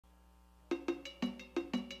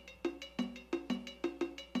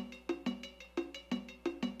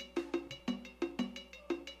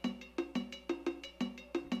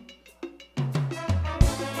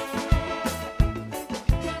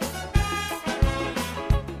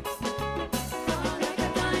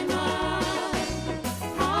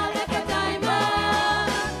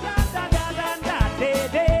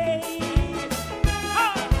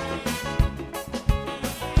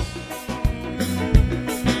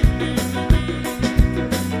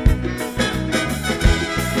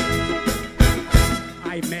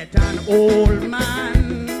old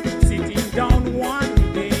man sitting down one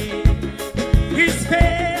day. His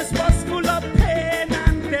face was full of pain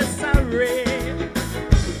and disarray.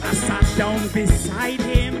 I sat down beside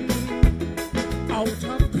him out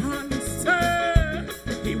of concern.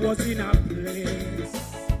 He was in a place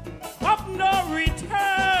of no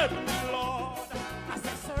return, Lord. I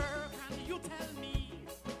said, sir, can you tell me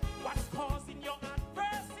what's causing your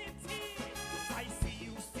adversity? I see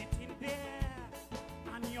you sitting there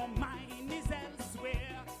and your mind is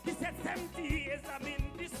elsewhere. He said, 70 years I'm in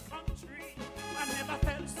this country. I never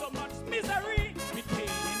felt so much misery. With pain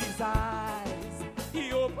in his eyes,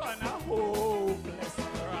 he opened a hopeless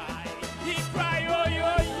cry. He cried, oh,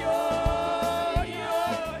 yo, yo, yo,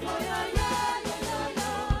 yo, yo.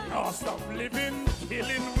 Cost of living,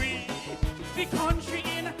 killing we, the country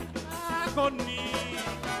in agony.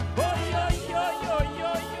 Oh, yo, yo, yo,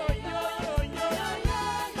 yo, yo, yo, yo,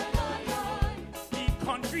 yo. The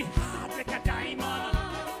country hard like a diamond.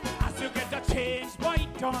 As you get the change boy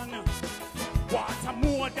done. Water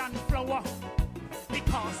more than flour. The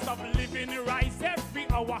cost of living rise every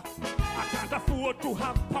hour. I can't afford to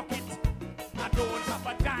have pocket. I don't have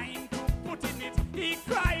a dime to put in it. He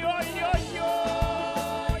cry, oh, yo, yo,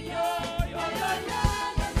 yo, yo, yo, yo.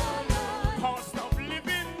 Cost of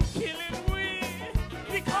living, killing we,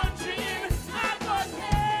 the country in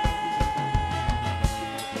agony.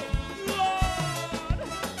 Lord.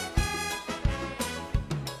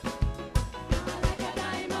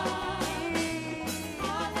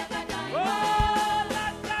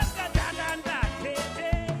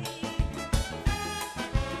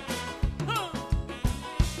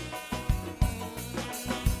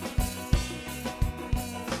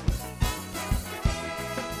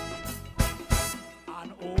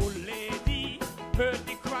 An old lady heard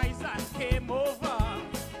the cries and came over.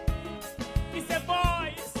 He said,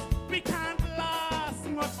 boys, we can't last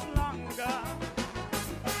much longer.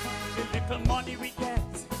 The little money we get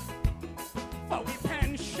for we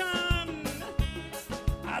pension,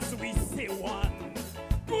 as we say one,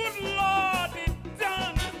 good Lord, it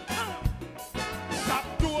done. Shop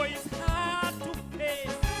door is hard to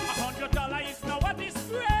face. $100 is now a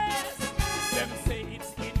disgrace. Them say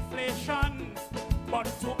it's inflation, but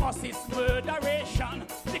to us it's murderation.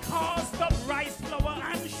 The cost of rice, flour,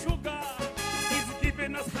 and sugar is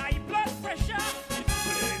giving us high blood pressure. It's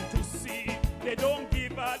plain to see they don't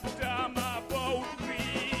give a damn about we.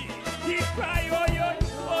 He cry, oh, yo,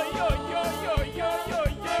 oh, yo, yo, yo, yo, yo,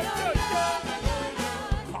 yo, yo, yo.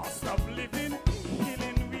 Cost of living,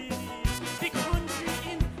 killing we, the country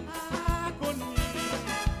in agony.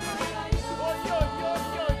 Oh, yo, yo,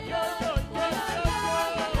 yo, yo, yo, yo, yo,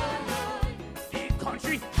 yo. The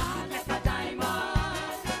country hard like a diamond.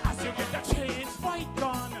 As you get the change fight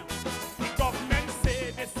done, the government say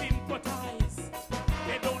they sympathize.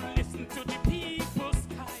 They don't listen to the people's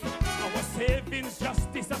cry. Our savings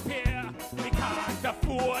just disappear. We can't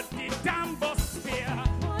afford the damn bus fare.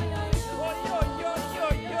 Oh, yo, yo, yo,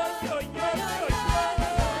 yo, yo, yo, yo,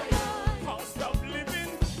 yo. Cost of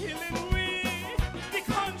living, killing we, the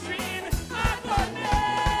country in agony.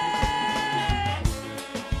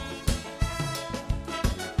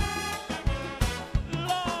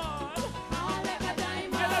 Lord,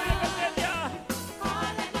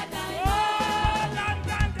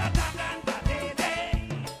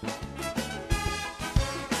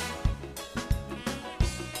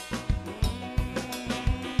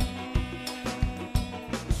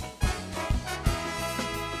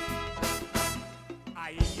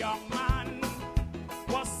 a young man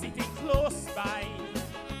was sitting close by.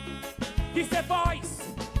 He said, boys,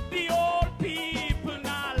 the old people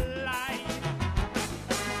not alive.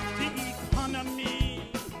 The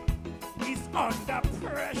economy is under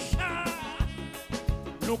pressure.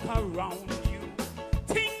 Look around you,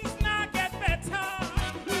 things not get better.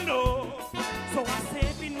 No, so I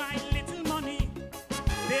save in my little money.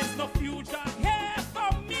 There's no future here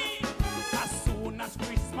for me. As soon as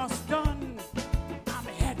Christmas done, I'm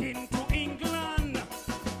heading to England.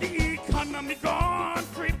 The economy gone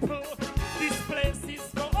cripple. This place is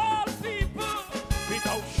for all people.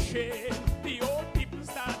 Without shame, the old people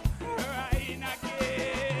start crying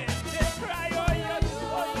again. They cry, oh, yo,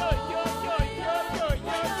 oh, yo, yo, yo, yo, yo,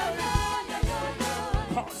 yo, yo.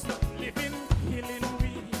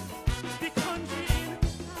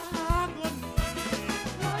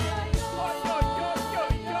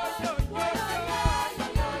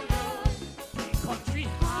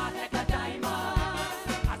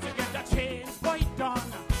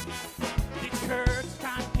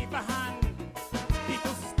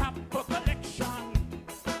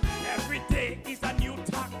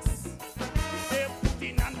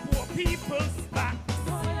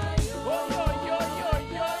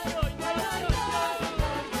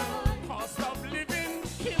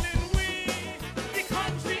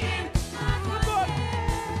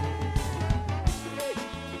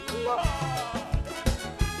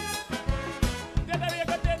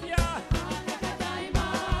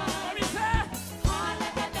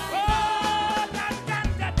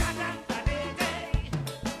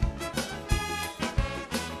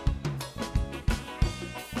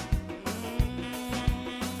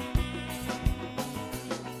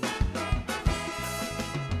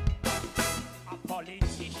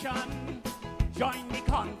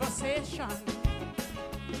 frustration.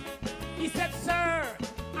 He said, sir,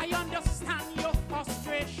 I understand your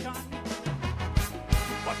frustration,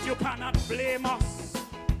 but you cannot blame us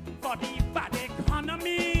for the bad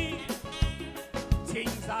economy.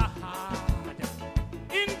 Things are hard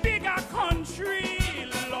in bigger country,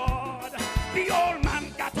 Lord. The old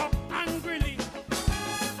man got up angrily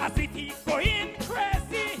as if he going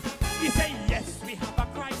crazy. He said, yes, we have a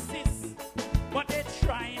crisis, but they're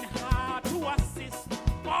trying hard to assist.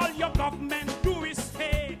 All your government do is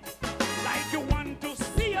fake, like you want to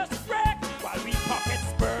see us break while we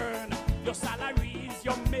pockets burn. Your salary is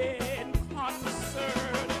your main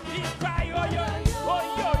concern. He cry, oh, yo, oh,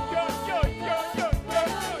 yo, yo, yo, yo, yo, yo,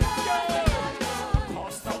 yo, yo.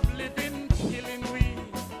 Cost of living killing we,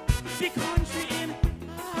 the country in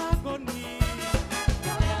agony.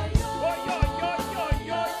 Oh, yo, yo, yo,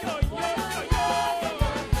 yo, yo, yo, yo, yo.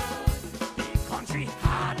 The country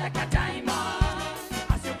hard like a diamond.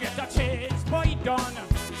 As you get a change, boy, done.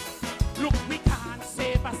 Look, we can't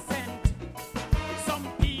save a cent. Some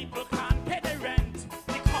people can't pay the rent.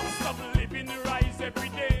 The cost of living rise every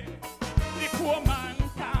day. The poor man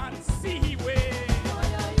can't see way.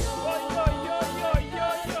 Oh, yo, yo, yo, yo,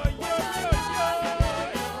 yo, yo, yo,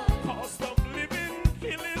 yo. Cost of living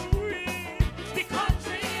killing we. The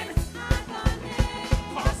country in agony.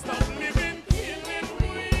 Cost of living killing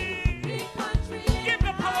we. Give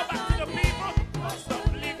the power back to the people. Cost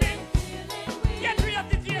of living. Get rid of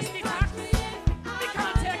the GST tax. We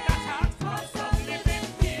can't take that tax. Cost of living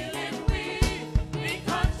killing we. The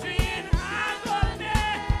country in agony.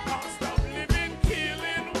 Cost of living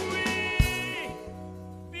killing we.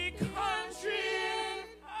 The country in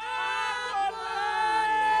agony,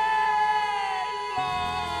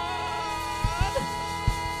 Lord.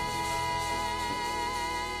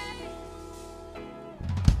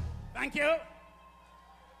 Thank you.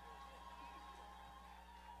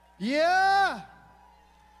 Yeah!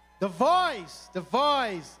 The voice,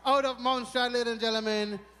 out of Mount Strat, ladies and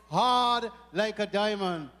gentlemen, hard like a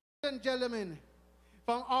diamond. Ladies and gentlemen,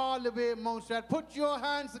 from all the way Mount Strat, put your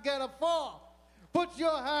hands together for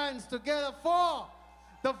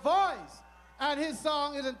The Voice. And his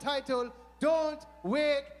song is entitled, Don't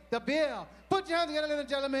Wake the Bear. Put your hands together, ladies and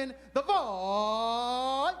gentlemen, The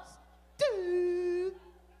Voice.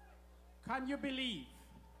 Can you believe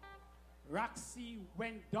Roxy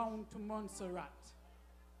went down to Montserrat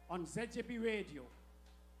on ZJB radio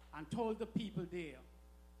and told the people there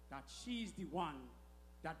that she's the one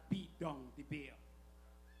that beat down the bear?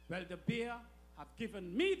 Well, the bear have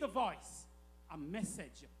given me, The Voice, a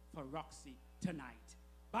message for Roxy tonight.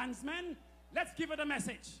 Bandsmen, let's give her the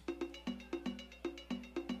message.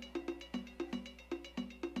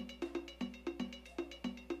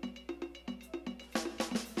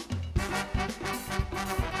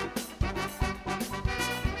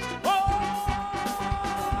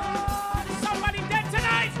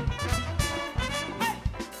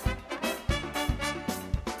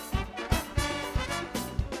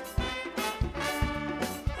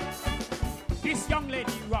 This young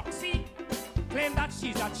lady, Roxy, claimed that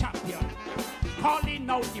she's a champion, calling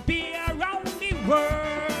out the beer around the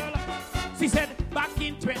world. She said back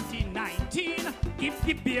in 2019, give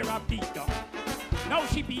the beer a beat up. Now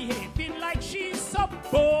she behaving like she's so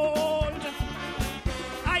bold.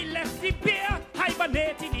 I left the beer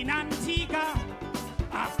hibernating in Antigua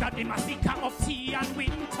after the massacre of tea and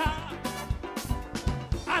winter.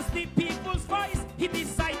 As the people's voice, he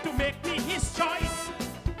decided to make me his choice,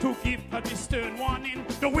 to give her the stern warning,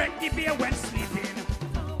 don't wake the bear when sleeping.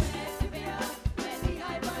 Don't wake the bear when he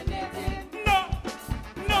hibernating. No,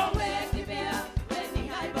 no, Don't wake the bear when he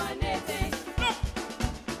hibernating. no.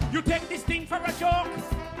 You take this thing for a joke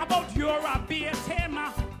about you're a bear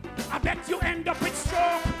tamer. I bet you end up with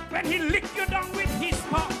stroke when he lick you down with his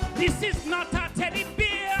paw. This is not a teddy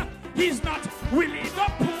bear, he's not Willie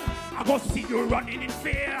the Pooh. I go see you running in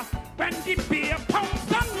fear when the bear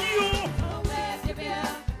pounds on you. Don't wake the bear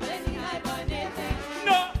when he hibernating.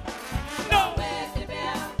 No, no, Don't wake the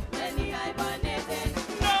bear when he hibernating.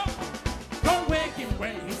 no. Don't wake him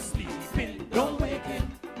when he's sleeping. Don't wake him.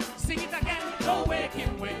 Sing it again. Don't wake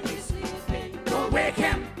him when he's sleeping. Don't wake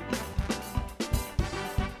him.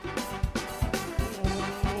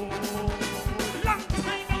 Long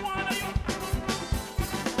time I wanna you.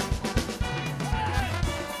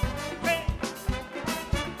 Hey, hey,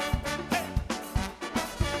 hey.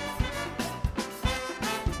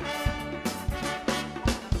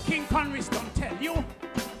 King Conrys don't tell you,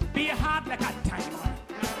 be hard like a diamond.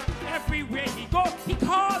 Everywhere he go, he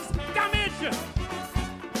cause damage.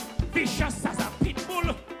 Vicious as a pit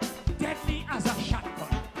bull, deadly as a shotgun.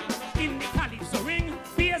 In the calypso ring,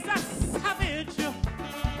 beer's a savage.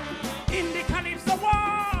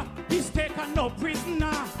 Jamaica, no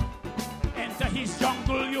prisoner. Enter his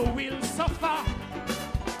jungle, you will suffer.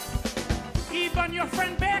 Even your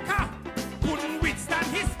friend Baker couldn't withstand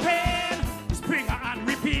his pain. Springer and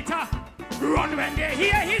Repeater run when they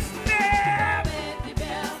hear his name. Wake the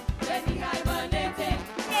bell when he hibernating.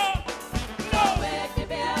 No. Wake the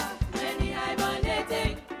bell when he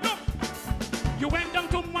hibernating. Look, you went down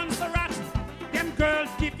to Montserrat. Them girls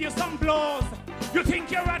give you some blows. You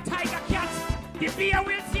think you're a tiger cat. The beer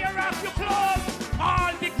will tear off your clothes.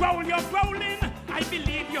 All the growl you're growling, I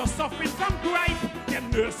believe you're suffering from gripe. Them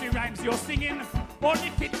nursery rhymes you're singing, only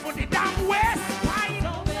fit for the damn West Side.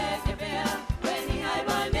 Don't wake the bell when he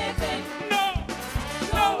hibernating. No.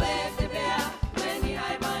 Wake the bell when he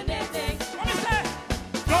hibernating. What is that?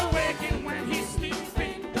 Don't wake him when he's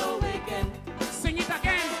sleeping. Don't wake him. Sing it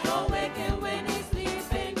again. Don't wake him when he's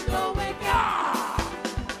sleeping. Don't wake him. Ah!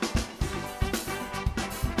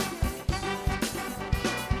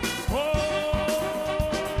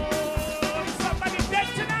 Oh, is somebody dead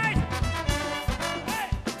tonight? Hey.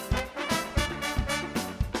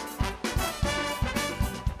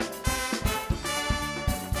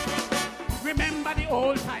 Remember the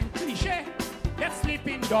old-time cliche that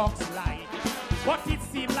sleeping dogs lie, but it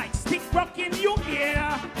seemed like stick rock in your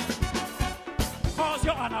ear. Cause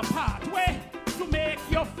you're on a pathway to make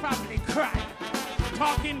your family cry,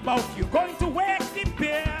 talking about you going to wake the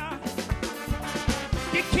bear.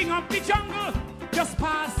 The king of the jungle, just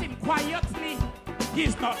pass him quietly.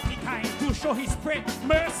 He's not the kind to show his prey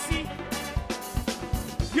mercy.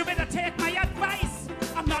 You better take my advice,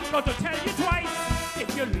 I'm not going to tell you twice.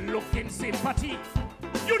 If you look in sympathy,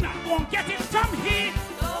 you're not going to get it from him.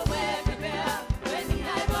 Don't wake the bell when he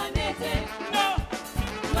hibernating. No.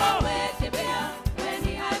 Don't wake the bell when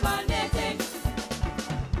he hibernating.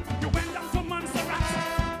 You went down to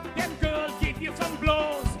Montserrat, them girls give you some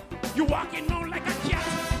blows. You walking on like a cat,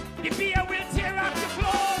 the beer will tear off your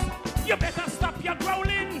clothes. You better stop your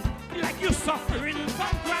growling, like you suffering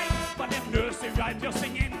from gripe. But them nursery rhymes you're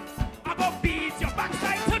singing, I go beat your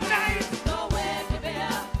backside tonight. Don't wake the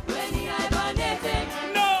bell when he hibernating.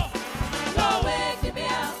 No. Don't wake the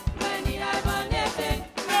bell when he hibernating.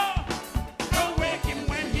 No. Don't wake him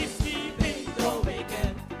when he's sleeping. Don't wake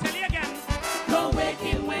him. Tell you again. Don't wake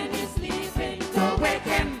him when he's sleeping. Don't wake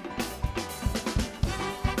him.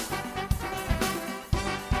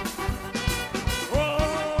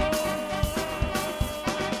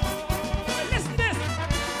 Listen this.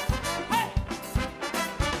 Hey.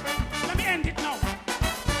 Let me end it now.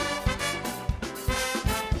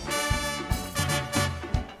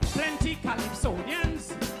 Plenty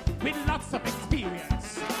Calypsonians with lots of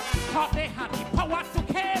experience thought they had the power to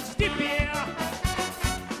catch the bear.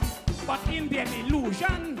 But in their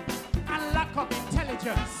illusion and lack of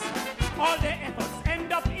intelligence, all their efforts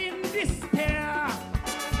end up in despair.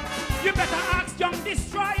 You better ask young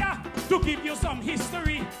Destroyer to give you some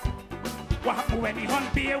history. What happens when he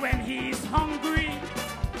hunt bear when he's hungry?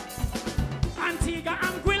 Antigua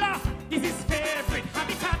and Anguilla is his favorite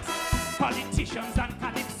habitat. Politicians and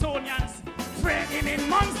Calypsonians trade him in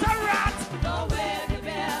Montserrat. Don't wake the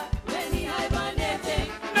bell when he hibernating.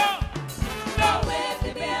 No. Don't wake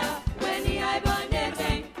the bell when he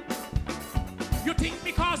hibernating. You think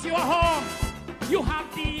because you're home, you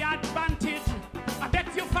have the advantage. I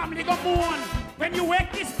bet your family go mourn when you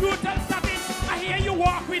wake this brutal savage. I hear you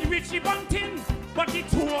walk with Richie Bunting, but the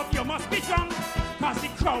two of you must be drunk, cause the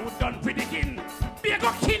crowd done predicting. Be a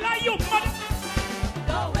go killer, you mother.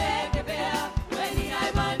 Don't wake the bell when he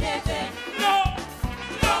hibernating. No.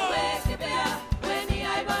 Don't wake the bell when he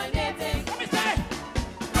hibernating. Let me say.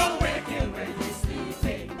 Don't wake him When he's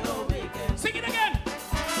sleeping, don't wake him. Sing it again.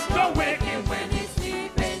 Don't wake him When he's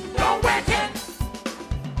sleeping, Don't wake him.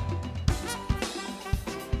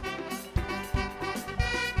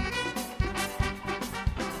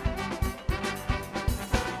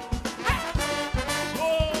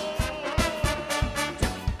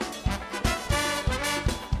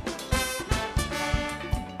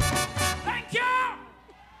 Thank you.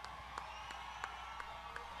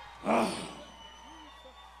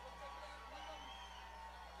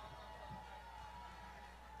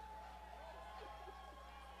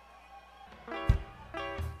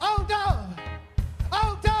 Out of,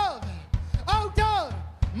 out of, out of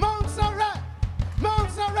Montserrat,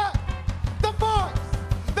 Montserrat, the voice,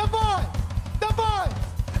 the voice, the voice.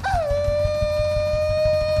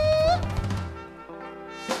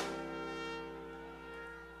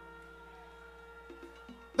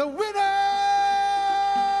 The winner.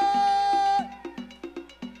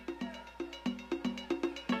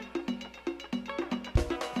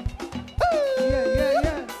 Yeah, yeah,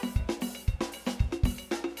 yeah.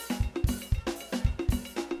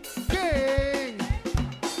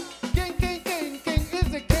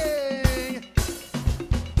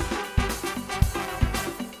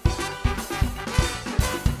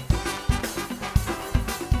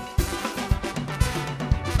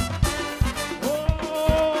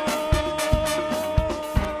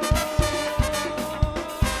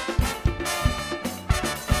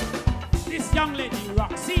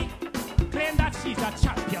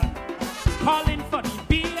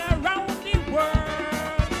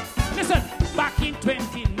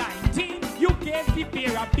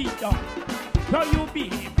 a beat down. Well, you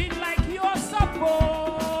behaving like you're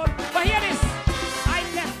supposed. But hear this. I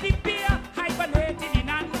left the beer hibernating in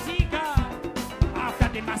Antigua after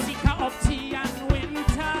the massacre of tea and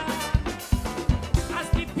winter. As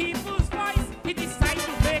the people's voice, he decided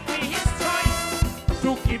to make me his choice.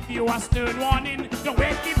 To give you a stern warning, don't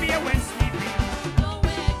wake the beer when sleeping. Don't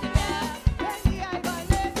wake the bear when he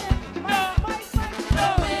hibernating.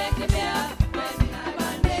 Don't wake the bear when he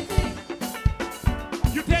hibernating.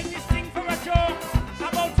 You take this thing for a joke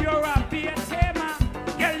about your beer tamer.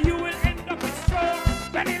 Girl, you will end up with stroke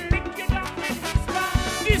when he lick you down when he's gone.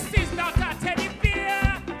 This is not a teddy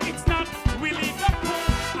bear. It's not Willie the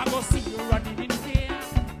Pooh. I go see you running in fear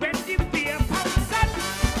when the beer pounds up.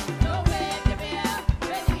 Don't wake the bear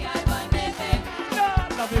when he hibernating. No,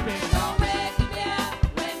 love you, baby. Don't wake the bear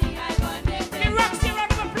when he The hibernating. Roxy,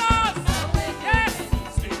 round of applause. Don't wake the Yes. bear when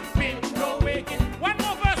he's Sleeping, no waking. One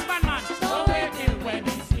more verse, man. No waking when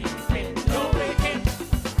he's sleeping, no waking.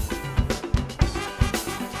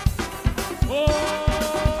 Oh.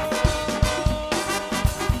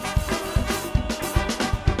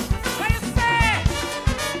 What you say?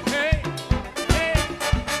 Hey, hey,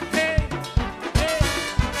 hey, hey.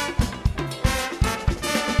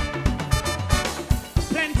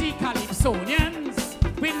 Plenty Calypsonians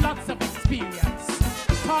with lots of experience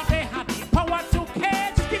thought they had the power to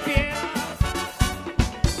cage the bear.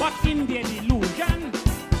 But in their delusion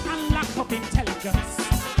and lack of intelligence,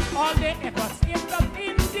 all they ever saved up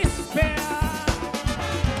in despair.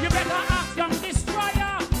 You better ask young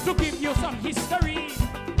destroyer to give you some history.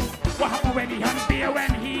 What happened when he had beer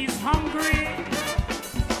when he's hungry?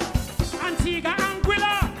 Antigua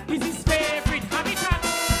Anguilla is his favorite habitat.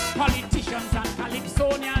 Politicians and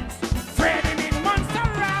Calypsonians trading in monster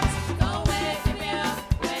rats. Don't wake the bear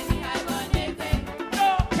when he hibernating. No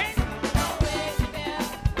king. Don't wake the bear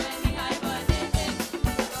when he hibernating.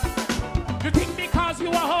 You think because you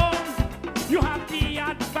are home, you have the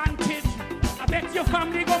advantage. I bet your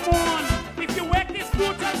family go mourn if you wake this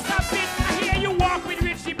boot and stop it. I hear you walk with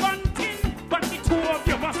Richie Bunting, but the two of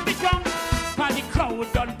you must be drunk. Cause the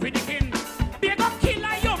crowd done predicting. They go kill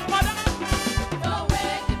your mother. Don't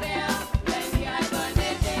wake the bear when he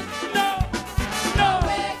hibernating. No, Don't no,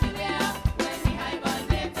 wake the bear when he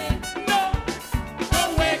hibernating. no.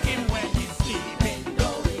 Don't wake him when he's sleeping.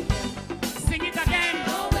 Don't wake him. Sing it again.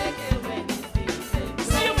 Don't wake him when he's sleeping.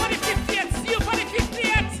 See you for the 50th. See you for the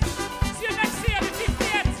 50th. See you next year, the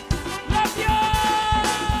 50th. Love you.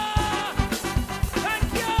 Thank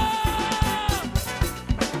you.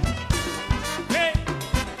 Hey,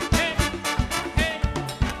 hey, hey,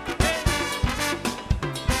 hey.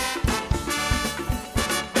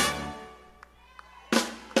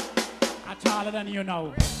 I'm taller than you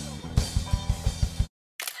now.